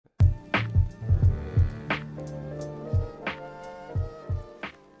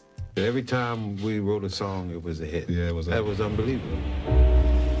Every time we wrote a song, it was a hit. Yeah, it was. That was unbelievable.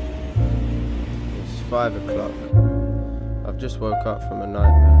 It's 5 o'clock. I've just woke up from a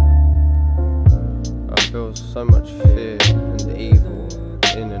nightmare. I feel so much fear and evil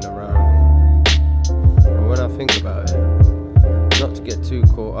in and around me. But when I think about it, not to get too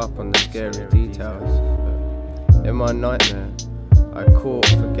caught up on the scary details, but in my nightmare, I caught,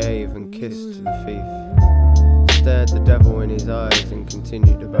 forgave and kissed the thief. Stared the devil in his eyes and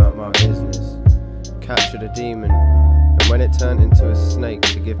continued about my business. Captured a demon, and when it turned into a snake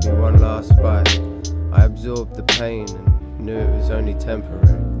to give me one last bite, I absorbed the pain and knew it was only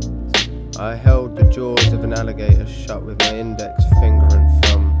temporary. I held the jaws of an alligator shut with my index finger and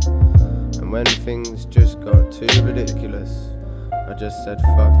thumb, and when things just got too ridiculous, I just said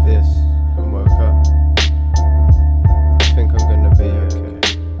fuck this and woke up. I think I'm gonna be okay.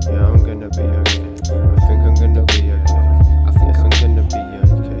 Yeah, I'm gonna be okay. I think I'm gonna be okay. I think I'm gonna be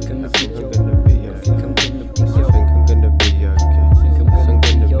okay. I think I'm gonna be okay. I think I'm gonna be okay. I think I'm gonna be okay. I think I'm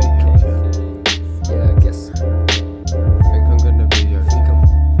gonna be okay. Yeah, I guess. I think I'm gonna be okay.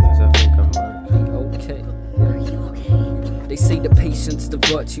 Yes, I think I'm okay. They say the patience the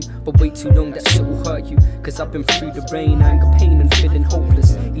virtue, but way too long that shit will hurt you. Cause I've been through the rain, anger, pain and feeling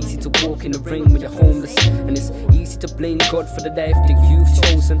hopeless. Easy to walk in the rain when you're homeless, and it's easy to blame God for the life that you've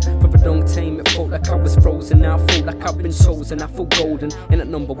chosen. For a long time it felt like I was frozen, now I feel like I've been chosen. I feel golden in at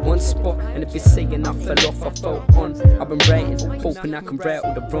 #1 spot, and if you're saying I fell off, I felt on. I've been writing, hoping I can right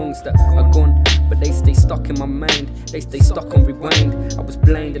all the wrongs that are gone, but they stay stuck in my mind, they stay stuck on rewind. I was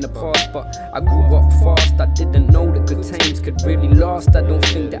blind in the past, but I grew up fast. I didn't know that good times could really last. I don't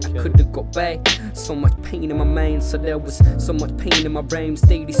think that I could've got by. So much pain in my mind, so there was so much pain in my brains.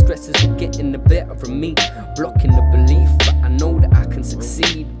 Daily stresses were getting the better of me, blocking the belief, but I know that I can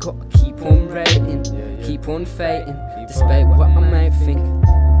succeed. Gotta keep on writing, keep on fighting, despite what I might think.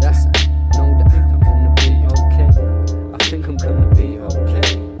 That's I know that I'm gonna be okay. I think I'm gonna be okay.